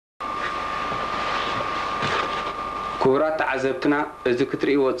كورات تعذبتنا إذا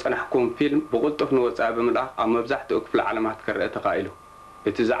كتريو تصنحكم فيلم بقولتك نوصع بملأ أما بزحت أكفل علامات كرة تقايله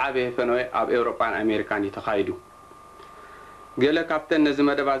اتزعابه فنوي أب أوروبا أمريكاني تقايدو قال كابتن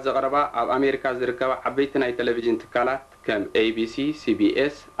نزم دبات زغربا أب أمريكا زركبا عبيتنا تلفزيون تكالات كم ABC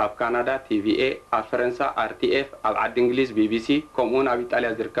CBS أب كندا TVA أب فرنسا RTF أب عد إنجليز BBC كمون أب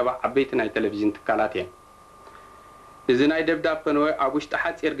إيطاليا زركبا عبيتنا تلفزيون تكالاتين إذا نايدبدا فنوي أبوش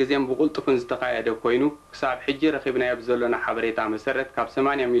تحت إرجزيان بقولت فنز تقايد كوينو كسب حجي رخيبنا يبذلنا حبريتا مسرت كاب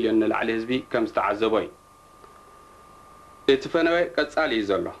 8 مليون نلعلي حزبي كم استعذبوي اتفنوي كتصالي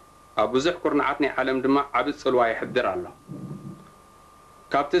يزلو أبو زح كرنعتني عالم دما عبد صلوا يحضر الله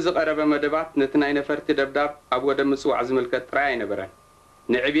كابت زقرب مدبات نتناي نفرت دبداب أبو دم سو عزم الكتراي نبرن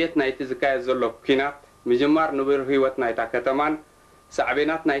نعبيت نايت زكاي زلو كينات مجمار نبر هيوت نايتا كتمان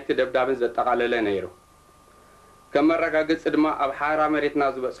سعبينات نايت دبداب زتقالله نيرو كما رجعت سدما أب حارة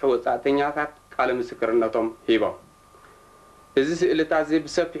مريتنا زبص هو ساعتينيات قال مسكرناتهم هيبا إذا سئلت تعذيب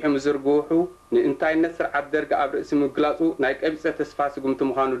سفيح مزرقوحو نإنتاي نسر عبدرق أبر اسم الجلاسو نايك أبسة تسفاس قمت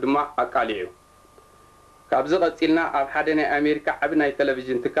مخانو دما أقاليعو كابز قتلنا أب حدنا أمريكا عبناي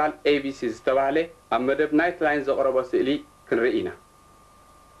تلفزيون تكال ABC استوالي أم مدب نايت لاين زقربا سئلي كنرئينا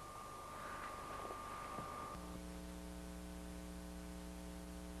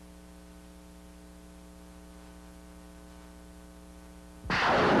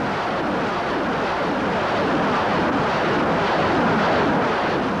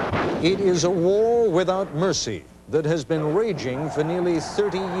It is a war without mercy that has been raging for nearly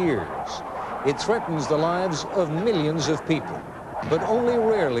 30 years. It threatens the lives of millions of people, but only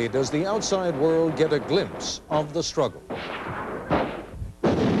rarely does the outside world get a glimpse of the struggle.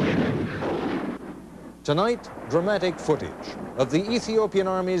 Tonight, dramatic footage of the Ethiopian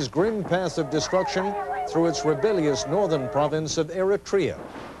army's grim path of destruction through its rebellious northern province of Eritrea.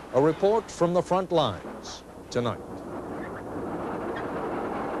 A report from the front lines tonight.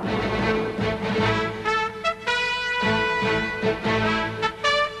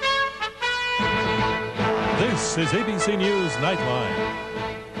 This is ABC News Nightline.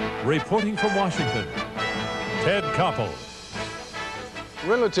 Reporting from Washington, Ted Koppel.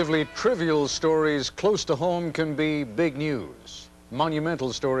 Relatively trivial stories close to home can be big news.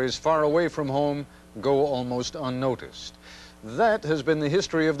 Monumental stories far away from home go almost unnoticed. That has been the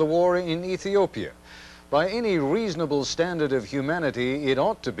history of the war in Ethiopia. By any reasonable standard of humanity, it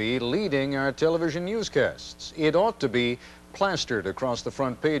ought to be leading our television newscasts. It ought to be plastered across the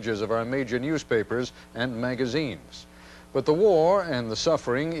front pages of our major newspapers and magazines. But the war and the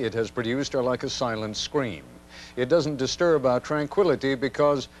suffering it has produced are like a silent scream. It doesn't disturb our tranquility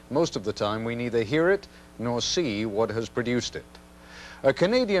because most of the time we neither hear it nor see what has produced it. A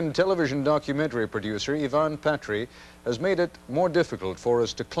Canadian television documentary producer, Ivan Patry, has made it more difficult for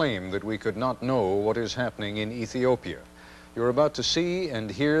us to claim that we could not know what is happening in Ethiopia. You're about to see and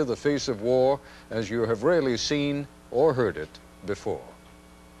hear the face of war as you have rarely seen or heard it before.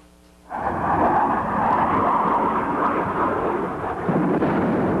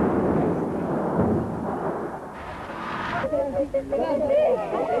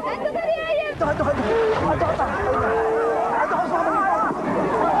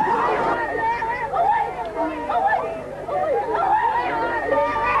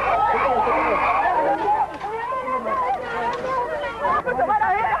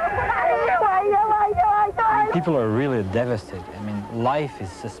 People are really devastated. I mean, life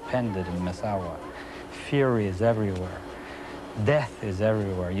is suspended in Massawa. Fury is everywhere. Death is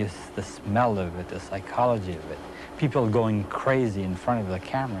everywhere. The smell of it, the psychology of it. People going crazy in front of the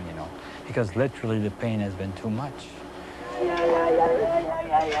camera, you know, because literally the pain has been too much.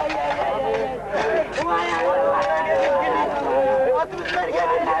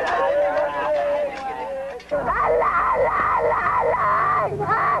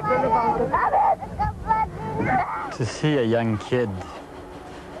 To see a young kid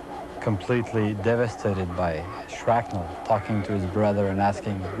completely devastated by shrapnel, talking to his brother and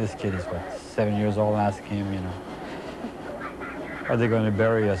asking, this kid is what, 7 years old, asking him, you know, are they going to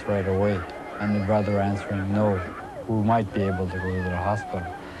bury us right away? And the brother answering, no, we might be able to go to the hospital.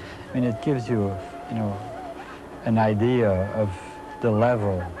 I mean, it gives you, you know, an idea of the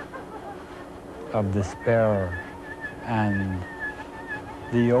level of despair and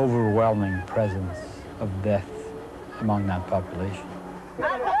the overwhelming presence of death among that population.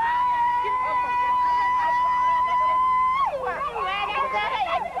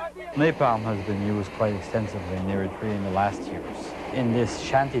 Napalm has been used quite extensively in Eritrea in the last years. In this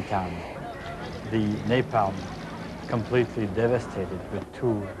shanty town, the napalm completely devastated with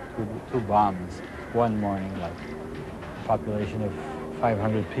two bombs one morning, like a population of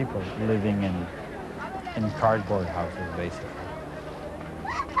 500 people living in in cardboard houses, basically.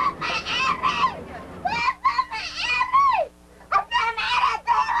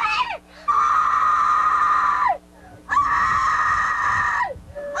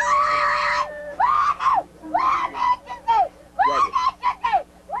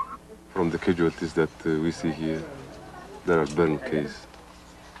 From the casualties that we see here, there are burn cases,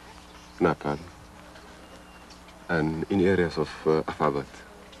 napalm, and in areas of Afabat,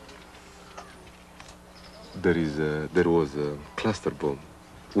 there was a cluster bomb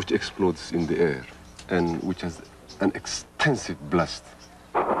which explodes in the air and which has an extensive blast.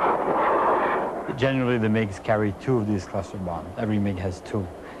 Generally, the MiGs carry 2 of these cluster bombs. Every MiG has 2,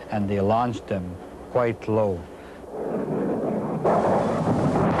 and they launch them quite low.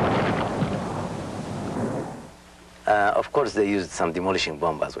 Of course, they used some demolishing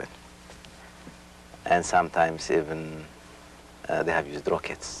bomb as well. And sometimes even they have used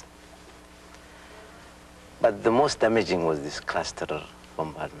rockets. But the most damaging was this cluster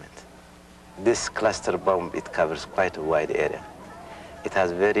bombardment. This cluster bomb, it covers quite a wide area. It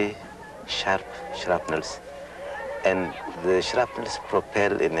has very sharp shrapnels, and the shrapnels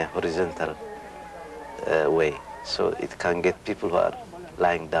propel in a horizontal way, so it can get people who are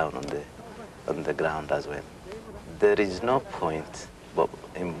lying down on the ground as well. There is no point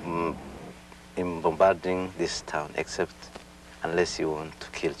in bombarding this town except unless you want to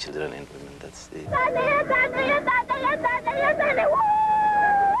kill children and women. That's the...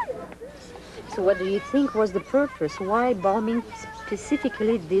 So what do you think was the purpose? Why bombing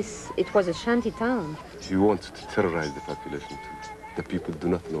specifically this? It was a shanty town. He wants to terrorize the population too. The people do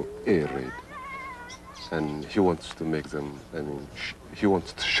not know air raid. And he wants to make them, he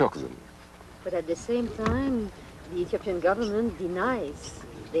wants to shock them. But at the same time, the Ethiopian government denies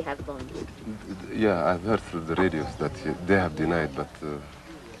they have bombed. Yeah, I've heard through the radios that they have denied, but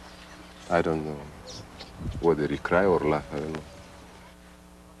I don't know whether he cry or laugh, I don't know.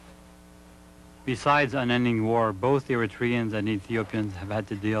 Besides unending war, both Eritreans and Ethiopians have had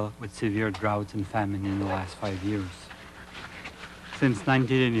to deal with severe droughts and famine in the last 5 years. Since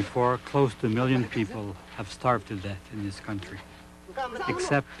 1984, close to 1 million people have starved to death in this country.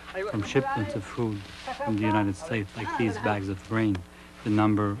 Except from shipments of food from the United States, like these bags of grain, the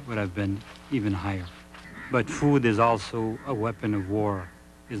number would have been even higher. But food is also a weapon of war,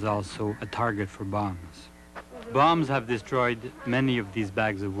 is also a target for bombs. Bombs have destroyed many of these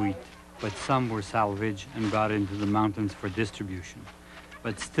bags of wheat, but some were salvaged and brought into the mountains for distribution.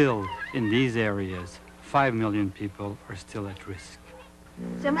 But still, in these areas, 5 million people are still at risk.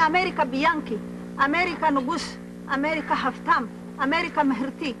 America Bianchi, America Nugus, America Haftam, America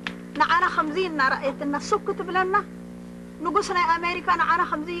Meherti. نعنا خمزين رأيت الناس سكت بلنا نقصنا أمريكا نعنا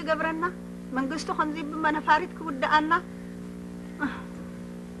خمزي قبرنا من قصته خمزي بما نفارتك ودقنا.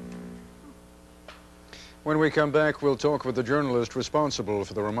 When we come back, we'll talk with the journalist responsible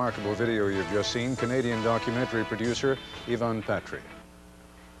for the remarkable video you've just seen, Canadian documentary producer Ivan Patry.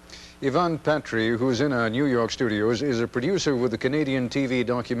 Ivan Patry, who's in our New York studios, is a producer with the Canadian TV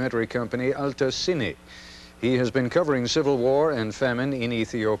documentary company Atrocity. He has been covering civil war and famine in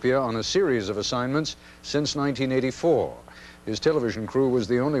Ethiopia on a series of assignments since 1984. His television crew was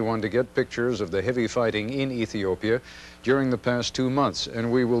the only one to get pictures of the heavy fighting in Ethiopia during the past 2 months,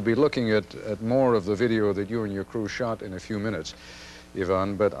 and we will be looking at more of the video that you and your crew shot in a few minutes,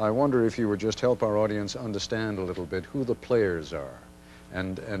 Ivan, but I wonder if you would just help our audience understand a little bit who the players are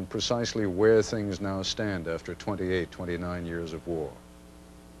and precisely where things now stand after 28, 29 years of war.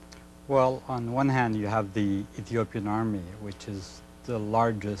 Well, on one hand, you have the Ethiopian army, which is the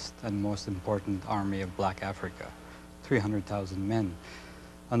largest and most important army of Black Africa, 300,000 men.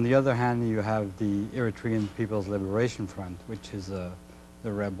 On the other hand, you have the Eritrean People's Liberation Front, which is the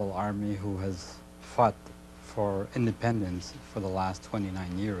rebel army who has fought for independence for the last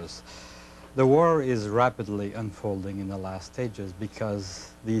 29 years. The war is rapidly unfolding in the last stages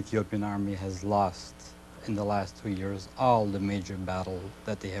because the Ethiopian army has lost in the last 2 years all the major battles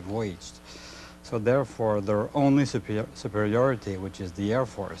that they have waged. So therefore, their only superiority, which is the Air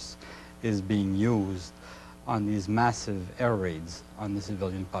Force, is being used on these massive air raids on the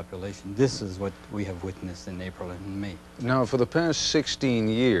civilian population. This is what we have witnessed in April and May. Now, for the past 16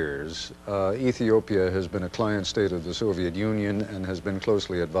 years, Ethiopia has been a client state of the Soviet Union and has been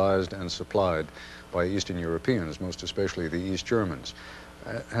closely advised and supplied by Eastern Europeans, most especially the East Germans.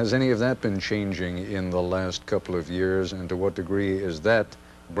 Has any of that been changing in the last couple of years, and to what degree is that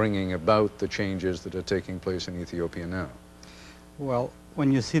bringing about the changes that are taking place in Ethiopia now? Well,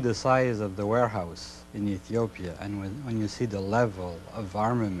 when you see the size of the warehouse in Ethiopia and when you see the level of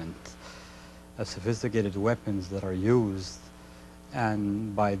armament, of sophisticated weapons that are used,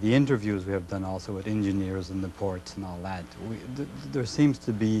 And by the interviews we have done also with engineers in the ports and all that, there seems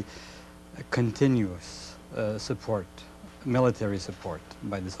to be a continuous support, military support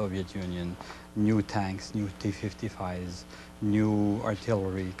by the Soviet Union, new tanks, new T-55s, new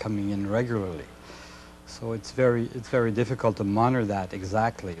artillery coming in regularly. So it's very difficult to monitor that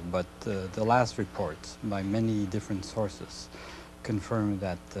exactly, but the last reports by many different sources confirm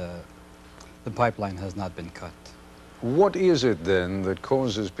that the pipeline has not been cut. What is it then that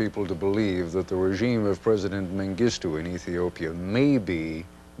causes people to believe that the regime of President Mengistu in Ethiopia may be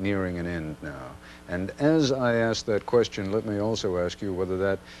nearing an end now? And as I ask that question, let me also ask you whether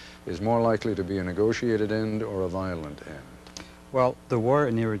that is more likely to be a negotiated end or a violent end. Well, the war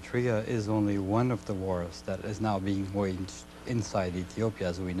in Eritrea is only one of the wars that is now being waged inside Ethiopia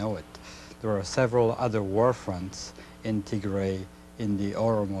as we know it. There are several other war fronts in Tigray, in the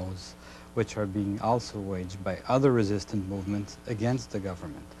Oromos, which are being also waged by other resistant movements against the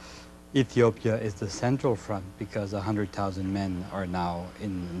government. Ethiopia is the central front because 100,000 men are now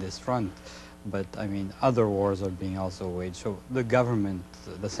in this front. But I mean, other wars are being also waged. So the government,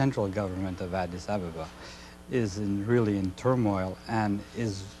 the central government of Addis Ababa, is really in turmoil and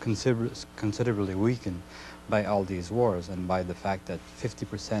is considerably weakened by all these wars and by the fact that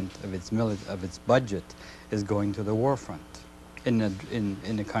 50% of its budget is going to the war front in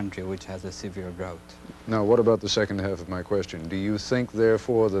a country which has a severe drought. Now, what about the second half of my question? Do you think,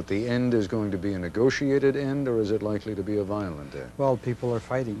 therefore, that the end is going to be a negotiated end, or is it likely to be a violent end? Well, people are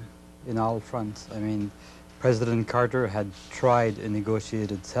fighting in all fronts. I mean, President Carter had tried a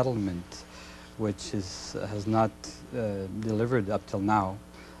negotiated settlement, which has not delivered up till now,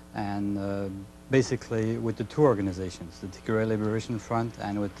 and basically with the two organizations, the Tigray Liberation Front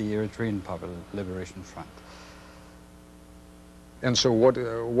and with the Eritrean Popular Liberation Front. And so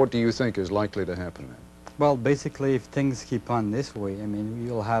what do you think is likely to happen then? Well, basically, if things keep on this way, I mean,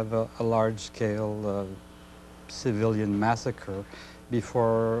 you'll have a large-scale civilian massacre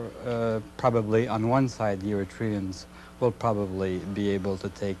before probably on one side the Eritreans will probably be able to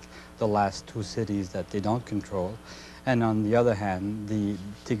take the last two cities that they don't control, and on the other hand the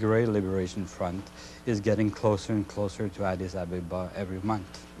Tigray Liberation Front is getting closer and closer to Addis Ababa every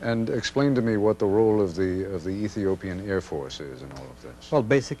month. And explain to me what the role of the Ethiopian Air Force is in all of this. Well,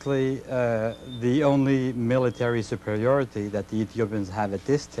 basically the only military superiority that the Ethiopians have at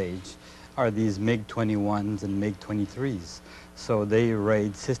this stage are these MiG-21s and MiG-23s. So they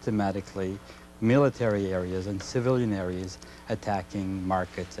raid systematically military areas and civilian areas, attacking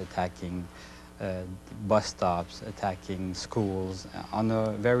markets, attacking bus stops, attacking schools on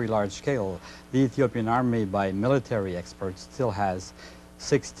a very large scale. The Ethiopian army, by military experts, still has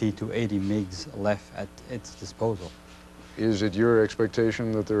 60 to 80 MiGs left at its disposal. Is it your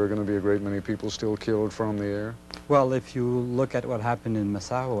expectation that there are going to be a great many people still killed from the air? Well, if you look at what happened in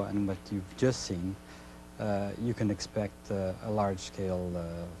Massawa and what you've just seen, you can expect a large-scale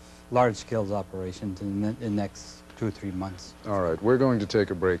operations in the next 2 or 3 months. All right, we're going to take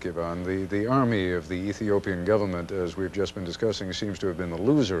a break, Ivan. The army of the Ethiopian government, as we've just been discussing, seems to have been the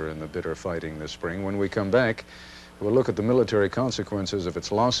loser in the bitter fighting this spring. When we come back, we'll look at the military consequences of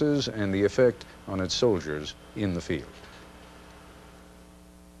its losses and the effect on its soldiers in the field.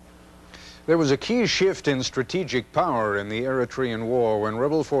 There was a key shift in strategic power in the Eritrean war when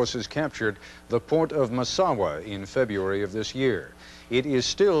rebel forces captured the port of Massawa in February of this year. It is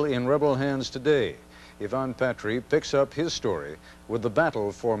still in rebel hands today. Ivan Patry picks up his story with the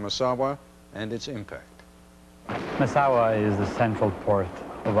battle for Massawa and its impact. Massawa is the central port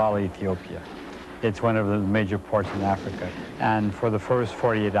of all Ethiopia. It's one of the major ports in Africa. And for the first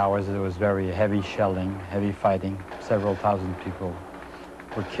 48 hours, it was very heavy shelling, heavy fighting. Several thousand people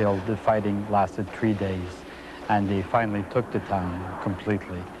were killed. The fighting lasted 3 days, and they finally took the town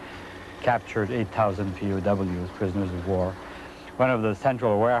completely, captured 8,000 POWs, prisoners of war. One of the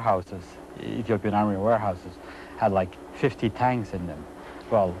central warehouses, Ethiopian Army warehouses, had like 50 tanks in them.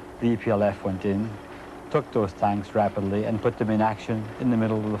 Well, the EPLF went in, took those tanks rapidly, and put them in action in the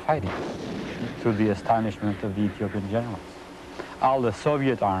middle of the fighting, to the astonishment of the Ethiopian generals. All the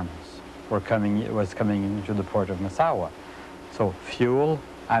Soviet arms was coming into the port of Massawa. So fuel,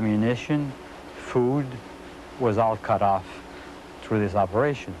 ammunition, food was all cut off through this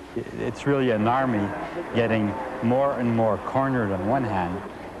operation. It's really an army getting more and more cornered on one hand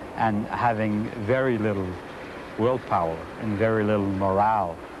and having very little willpower and very little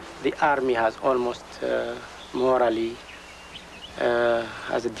morale. The army has almost morally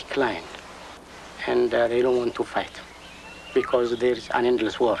has a decline, and they don't want to fight because there's an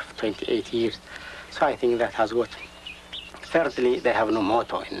endless war for 28 years. So I think that has got. Thirdly, they have no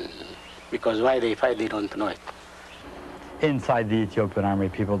motto, because why they fight, they don't know it. Inside the Ethiopian army,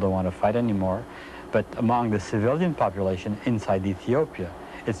 people don't want to fight anymore. But among the civilian population inside Ethiopia,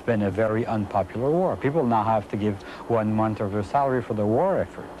 it's been a very unpopular war. People now have to give 1 month of their salary for the war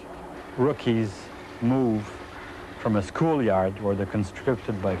effort. Rookies move from a schoolyard where they're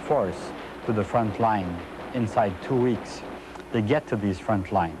conscripted by force to the front line inside 2 weeks. They get to these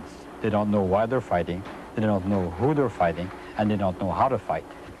front lines. They don't know why they're fighting, they don't know who they're fighting, and they don't know how to fight.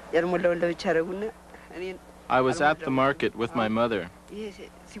 I was at the market with my mother.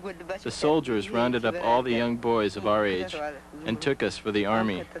 The soldiers rounded up all the young boys of our age and took us for the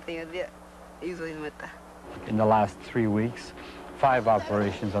army. In the last 3 weeks, 5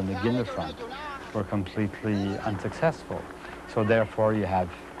 operations on the Guinea front were completely unsuccessful. So therefore you have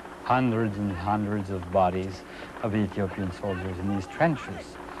hundreds and hundreds of bodies of Ethiopian soldiers in these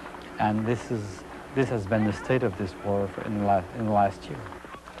trenches. And this has been the state of this war in the last year.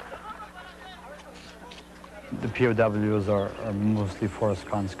 The POWs are mostly forced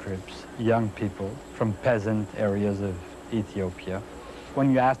conscripts, young people from peasant areas of Ethiopia.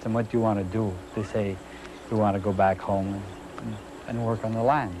 When you ask them what do you want to do, they say, we want to go back home and work on the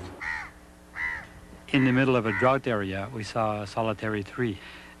land. In the middle of a drought area, we saw a solitary tree.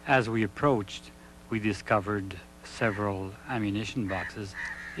 As we approached, we discovered several ammunition boxes.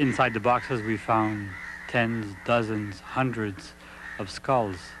 Inside the boxes, we found tens, dozens, hundreds of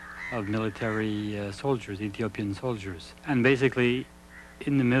skulls of military soldiers, Ethiopian soldiers. And basically,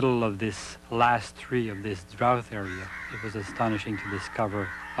 in the middle of this last tree of this drought area, it was astonishing to discover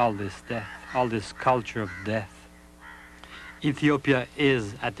all this death, all this culture of death. Ethiopia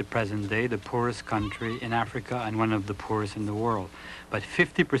is, at the present day, the poorest country in Africa and one of the poorest in the world. But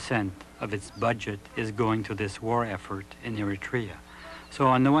 50% of its budget is going to this war effort in Eritrea. So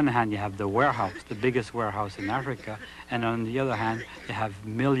on the one hand, you have the warehouse, the biggest warehouse in Africa, and on the other hand, you have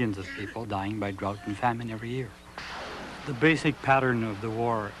millions of people dying by drought and famine every year. The basic pattern of the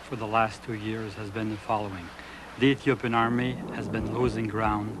war for the last 2 years has been the following. The Ethiopian army has been losing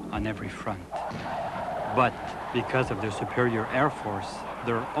ground on every front. But because of their superior air force,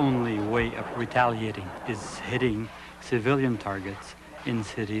 their only way of retaliating is hitting civilian targets in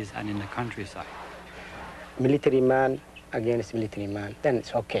cities and in the countryside. Military man against military man, then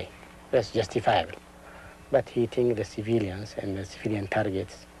it's okay. That's justifiable. But hitting the civilians and the civilian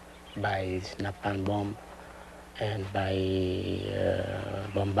targets by napalm bomb and by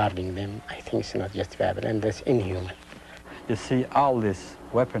bombarding them, I think it's not justifiable, and that's inhuman. You see all this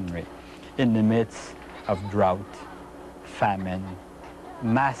weaponry in the midst of drought, famine,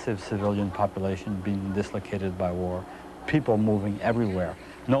 massive civilian population being dislocated by war, people moving everywhere,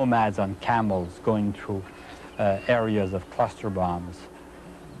 nomads on camels going through areas of cluster bombs,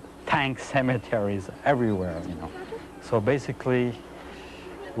 tank cemeteries everywhere, you know. So basically,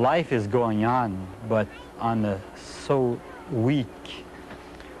 life is going on, but on a so weak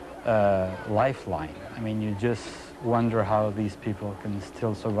lifeline. I mean, you just wonder how these people can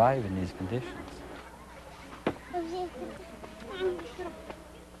still survive in these conditions.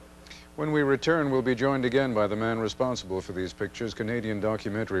 When we return, we'll be joined again by the man responsible for these pictures, Canadian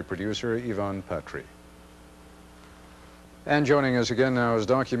documentary producer Ivan Patry. And joining us again now is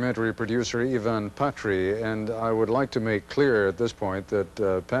documentary producer Ivan Patry, and I would like to make clear at this point that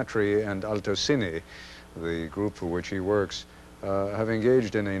Patry and Altosini, the group for which he works, have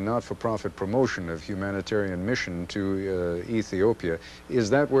engaged in a not-for-profit promotion of humanitarian mission to Ethiopia.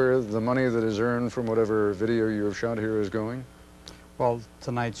 Is that where the money that is earned from whatever video you have shot here is going? Well,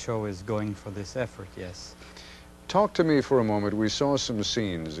 tonight's show is going for this effort, yes. Talk to me for a moment. We saw some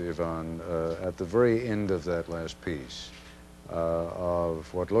scenes, Ivan, at the very end of that last piece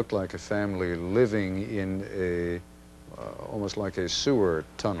of what looked like a family living in a, almost like a sewer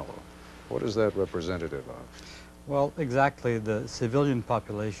tunnel. What is that representative of? Well, exactly the civilian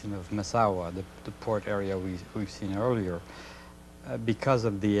population of Massawa, the port area we've seen earlier, because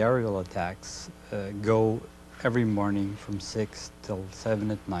of the aerial attacks, go every morning from 6 till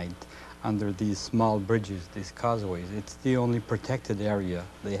 7 at night under these small bridges, these causeways. It's the only protected area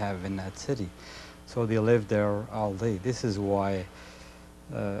they have in that city. So they live there all day. This is why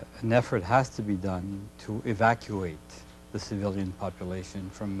an effort has to be done to evacuate the civilian population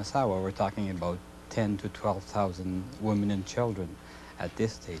from Massawa. We're talking about 10 to 12,000 women and children at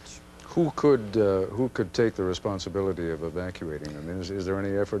this stage. Who could take the responsibility of evacuating them? Is there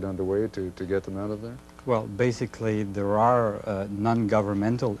any effort underway to get them out of there? Well, basically, there are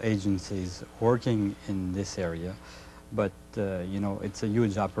non-governmental agencies working in this area, but, you know, it's a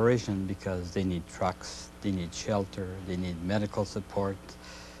huge operation because they need trucks, they need shelter, they need medical support,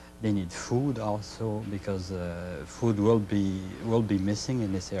 they need food also because food will be missing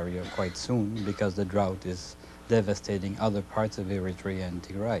in this area quite soon because the drought is devastating other parts of Eritrea and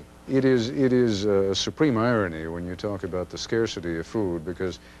Tigray. It is a supreme irony when you talk about the scarcity of food,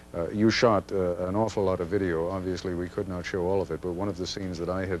 because you shot an awful lot of video. Obviously, we could not show all of it, but one of the scenes that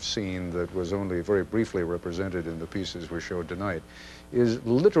I have seen that was only very briefly represented in the pieces we showed tonight is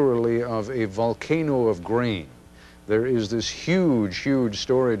literally of a volcano of grain. There is this huge, huge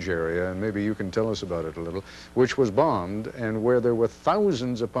storage area, and maybe you can tell us about it a little, which was bombed and where there were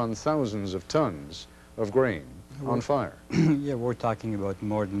thousands upon thousands of tons of grain on fire. Yeah, we're talking about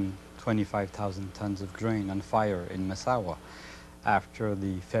more than 25,000 tons of grain on fire in Massawa after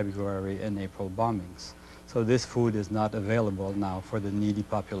the February and April bombings. So this food is not available now for the needy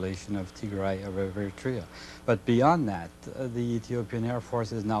population of Tigray or Eritrea. But beyond that, the Ethiopian Air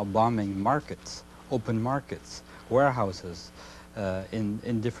Force is now bombing markets, open markets, warehouses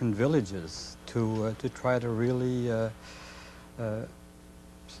in different villages to try to really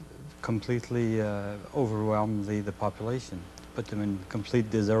completely overwhelm the population, put them in complete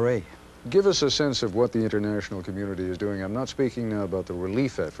disarray. Give us a sense of what the international community is doing. I'm not speaking now about the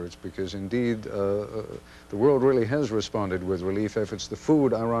relief efforts, because indeed the world really has responded with relief efforts. The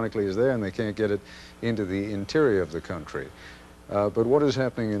food, ironically, is there and they can't get it into the interior of the country. But what is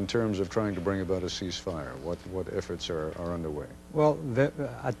happening in terms of trying to bring about a ceasefire? What efforts are underway? Well,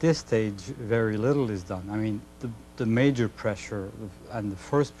 at this stage, very little is done. I mean, the major pressure and the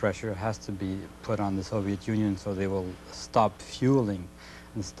first pressure has to be put on the Soviet Union so they will stop fueling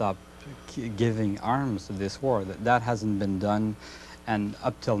and stop giving arms to this war. That hasn't been done, and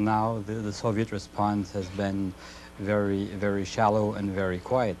up till now, the Soviet response has been very, very shallow and very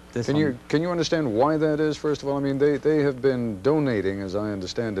quiet. Can you understand why that is, first of all? I mean, they have been donating, as I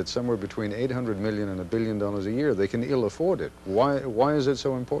understand it, somewhere between $800 million and $1 billion a year. They can ill afford it. Why is it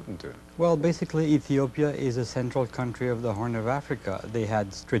so important to them? Well, basically, Ethiopia is a central country of the Horn of Africa. They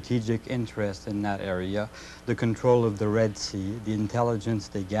had strategic interest in that area, the control of the Red Sea, the intelligence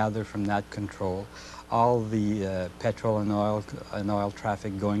they gather from that control, all the petrol and oil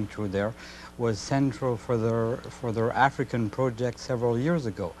traffic going through there was central for their African project several years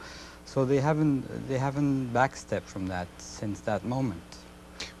ago. So they haven't backstepped from that since that moment.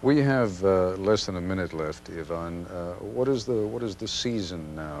 We have less than a minute left, Ivan. What is the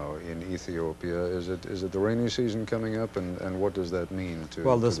season now in Ethiopia? Is it the rainy season coming up, and what does that mean to?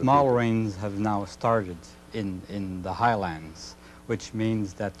 Well, the small people? rains have now started in the highlands, which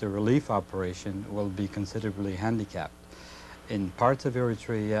means that the relief operation will be considerably handicapped in parts of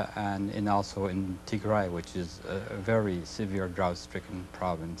Eritrea and also in Tigray, which is a very severe drought-stricken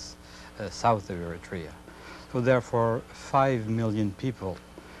province south of Eritrea. So therefore, 5 million people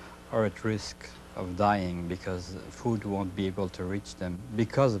are at risk of dying because food won't be able to reach them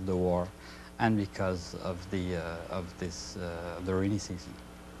because of the war and because of the rainy season.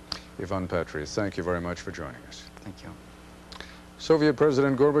 Ivan Patry, thank you very much for joining us. Thank you. Soviet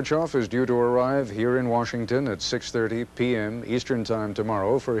President Gorbachev is due to arrive here in Washington at 6:30 p.m. Eastern Time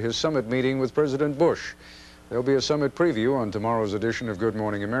tomorrow for his summit meeting with President Bush. There'll be a summit preview on tomorrow's edition of Good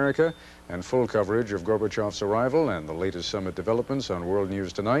Morning America, and full coverage of Gorbachev's arrival and the latest summit developments on World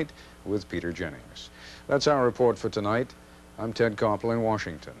News Tonight with Peter Jennings. That's our report for tonight. I'm Ted Koppel in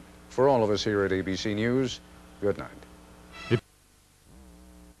Washington. For all of us here at ABC News, good night.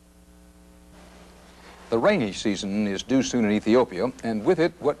 The rainy season is due soon in Ethiopia, and with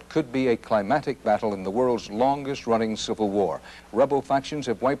it, what could be a climatic battle in the world's longest-running civil war. Rebel factions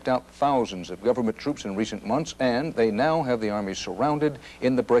have wiped out thousands of government troops in recent months, and they now have the army surrounded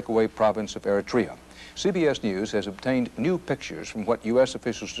in the breakaway province of Eritrea. CBS News has obtained new pictures from what U.S.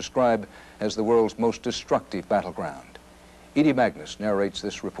 officials describe as the world's most destructive battleground. Edie Magnus narrates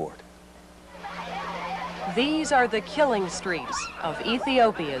this report. These are the killing streets of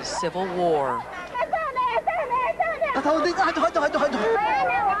Ethiopia's civil war.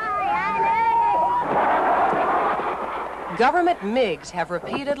 Government MiGs have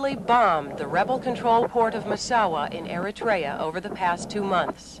repeatedly bombed the rebel-controlled port of Massawa in Eritrea over the past 2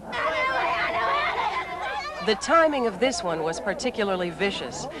 months. The timing of this one was particularly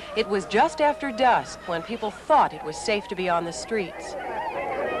vicious. It was just after dusk when people thought it was safe to be on the streets.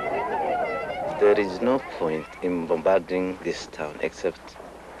 There is no point in bombarding this town except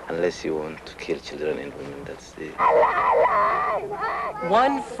unless you want to kill children and women. That's the...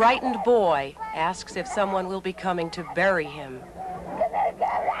 One frightened boy asks if someone will be coming to bury him.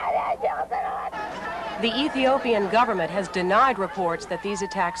 The Ethiopian government has denied reports that these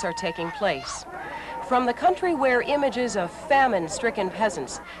attacks are taking place. From the country where images of famine-stricken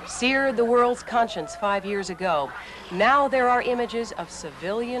peasants seared the world's conscience 5 years ago, now there are images of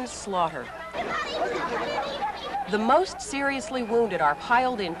civilian slaughter. The most seriously wounded are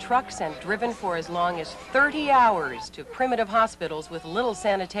piled in trucks and driven for as long as 30 hours to primitive hospitals with little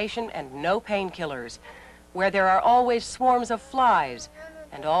sanitation and no painkillers, where there are always swarms of flies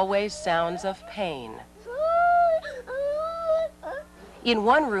and always sounds of pain. In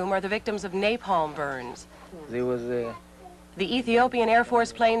one room are the victims of napalm burns. The Ethiopian Air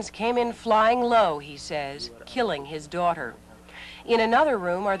Force planes came in flying low, he says, killing his daughter. In another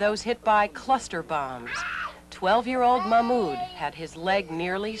room are those hit by cluster bombs. 12-year-old Mahmoud had his leg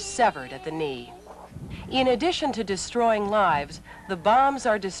nearly severed at the knee. In addition to destroying lives, the bombs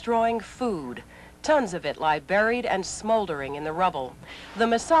are destroying food. Tons of it lie buried and smoldering in the rubble. The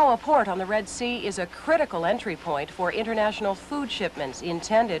Massawa port on the Red Sea is a critical entry point for international food shipments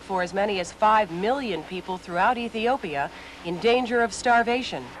intended for as many as 5 million people throughout Ethiopia in danger of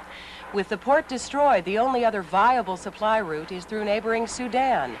starvation. With the port destroyed, the only other viable supply route is through neighboring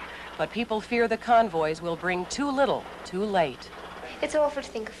Sudan. But people fear the convoys will bring too little, too late. It's awful to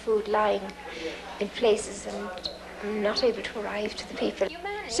think of food lying in places and not able to arrive to the people.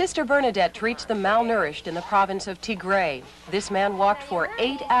 Sister Bernadette treats the malnourished in the province of Tigray. This man walked for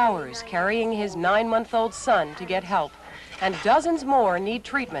 8 hours carrying his 9-month-old son to get help. And dozens more need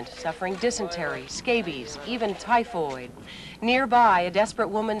treatment, suffering dysentery, scabies, even typhoid. Nearby, a desperate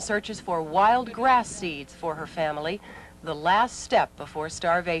woman searches for wild grass seeds for her family, the last step before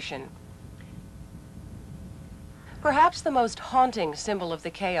starvation. Perhaps the most haunting symbol of the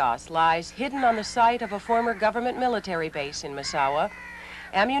chaos lies hidden on the site of a former government military base in Massawa.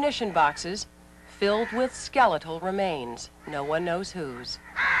 Ammunition boxes filled with skeletal remains, no one knows whose.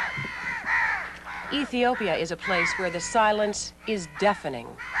 Ethiopia is a place where the silence is deafening,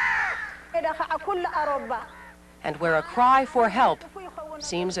 and where a cry for help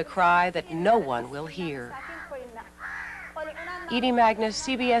seems a cry that no one will hear. Edie Magnus,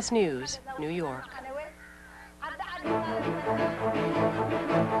 CBS News, New York.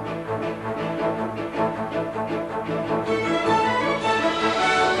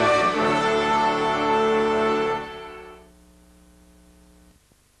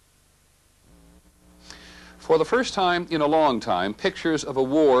 For the first time in a long time, pictures of a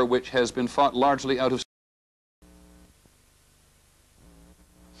war which has been fought largely out of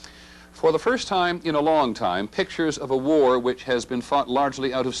For the first time in a long time, pictures of a war which has been fought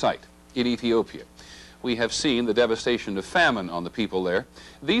largely out of sight in Ethiopia. We have seen the devastation of famine on the people there.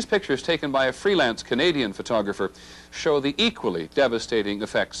 These pictures taken by a freelance Canadian photographer show the equally devastating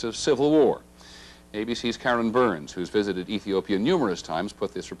effects of civil war. ABC's Karen Burns, who's visited Ethiopia numerous times,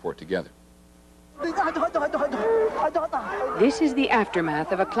 put this report together. This is the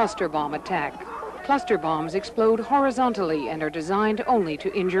aftermath of a cluster bomb attack. Cluster bombs explode horizontally and are designed only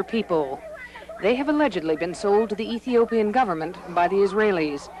to injure people. They have allegedly been sold to the Ethiopian government by the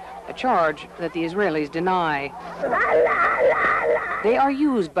Israelis, a charge that the Israelis deny. They are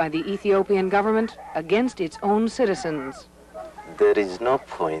used by the Ethiopian government against its own citizens. There is no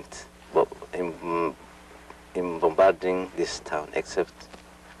point in bombarding this town except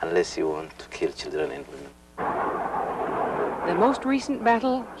unless you want to kill children and women. The most recent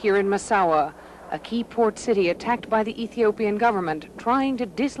battle here in Massawa, a key port city attacked by the Ethiopian government, trying to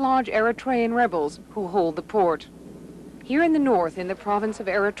dislodge Eritrean rebels who hold the port. Here in the north, in the province of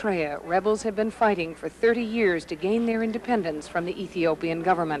Eritrea, rebels have been fighting for 30 years to gain their independence from the Ethiopian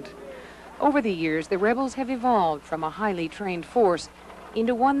government. Over the years, the rebels have evolved from a highly trained force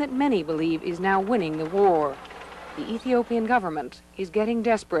into one that many believe is now winning the war. The Ethiopian government is getting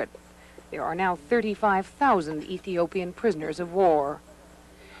desperate. There are now 35,000 Ethiopian prisoners of war.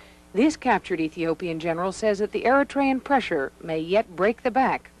 This captured Ethiopian general says that the Eritrean pressure may yet break the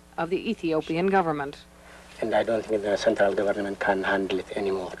back of the Ethiopian government. And I don't think the central government can handle it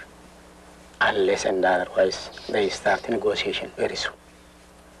anymore, unless and otherwise they start negotiation very soon.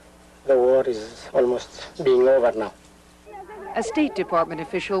 The war is almost being over now. A State Department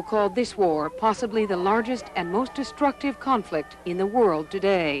official called this war possibly the largest and most destructive conflict in the world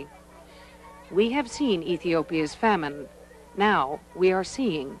today. We have seen Ethiopia's famine. Now we are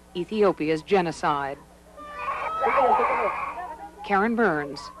seeing Ethiopia's genocide. Karen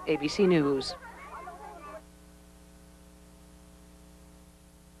Burns, ABC News.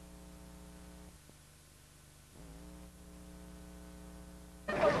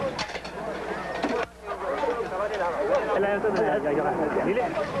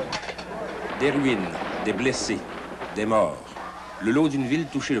 Des ruines, des blessés, des morts, le lot d'une ville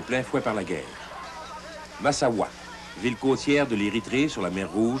touchée de plein fouet par la guerre. Massawa, ville côtière de l'Érythrée sur la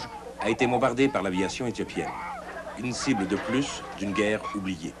mer Rouge, a été bombardée par l'aviation éthiopienne. Une cible de plus d'une guerre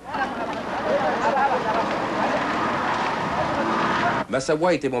oubliée. Massawa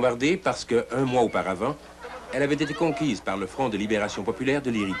a été bombardée parce que, un mois auparavant, Elle avait été conquise par le Front de libération populaire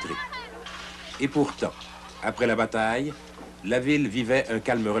de l'Érythrée. Et pourtant, après la bataille, la ville vivait un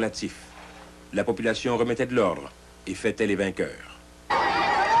calme relatif. La population remettait de l'ordre et fêtait les vainqueurs.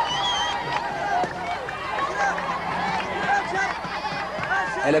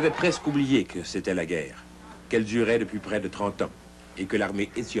 Elle avait presque oublié que c'était la guerre, qu'elle durait depuis près de 30 ans et que l'armée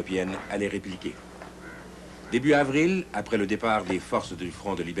éthiopienne allait répliquer. Début avril, après le départ des forces du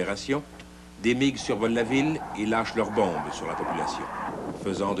Front de libération, des MiG survolent la ville et lâchent leurs bombes sur la population,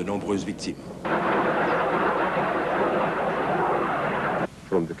 faisant de nombreuses victimes.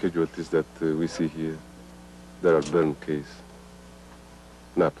 From the casualties that we see here, there are burn cases,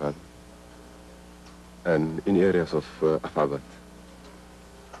 napalm, and in areas of Afabat,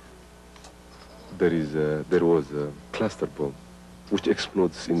 there was a cluster bomb which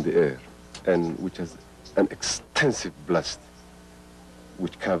explodes in the air and which has an extensive blast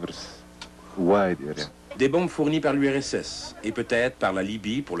which covers a wide area. Des bombes fournies par l'URSS et peut-être par la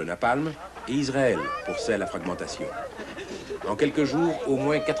Libye pour le napalm et Israël pour celle à fragmentation. En quelques jours, au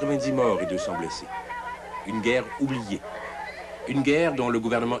moins 90 morts et 200 blessés. Une guerre oubliée. Une guerre dont le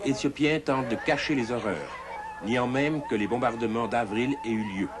gouvernement éthiopien tente de cacher les horreurs, niant même que les bombardements d'avril aient eu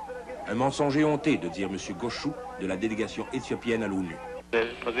lieu. Un mensonge éhonté de dire M. Gauchou de la délégation éthiopienne à l'ONU. The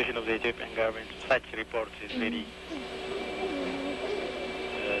position of the Ethiopian government, such reports is very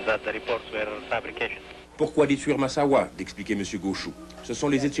that the reports were fabrication. Pourquoi détruire Massawa, d'expliquer M. Gauchou. Ce sont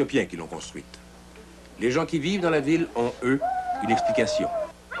les Éthiopiens qui l'ont construite. Les gens qui vivent dans la ville ont, eux, une explication.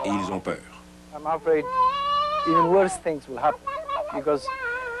 Et ils ont peur. I'm afraid even worse things will happen because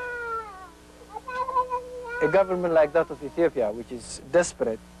a government like that of Ethiopia, which is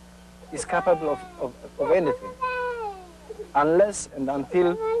desperate, is capable of anything, unless and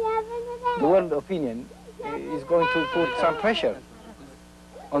until the world opinion is going to put some pressure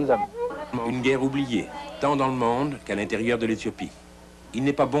on them. Une guerre oubliée, tant dans le monde qu'à l'intérieur de l'Éthiopie. Il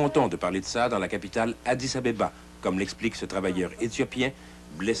n'est pas bon ton de parler de ça dans la capitale Addis Abeba, comme l'explique ce travailleur éthiopien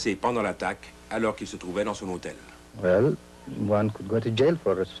blessé pendant l'attaque alors qu'il se trouvait dans son hôtel. Well, one could go to jail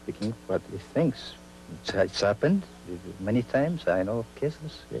for speaking what he thinks. It's happened many times. I know of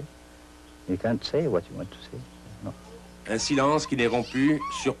cases. Yeah. You can't say what you want to say. No. Un silence qui n'est rompu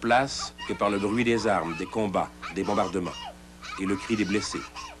sur place que par le bruit des armes, des combats, des bombardements et le cri des blessés,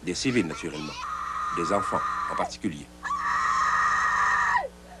 des civils naturellement, des enfants en particulier.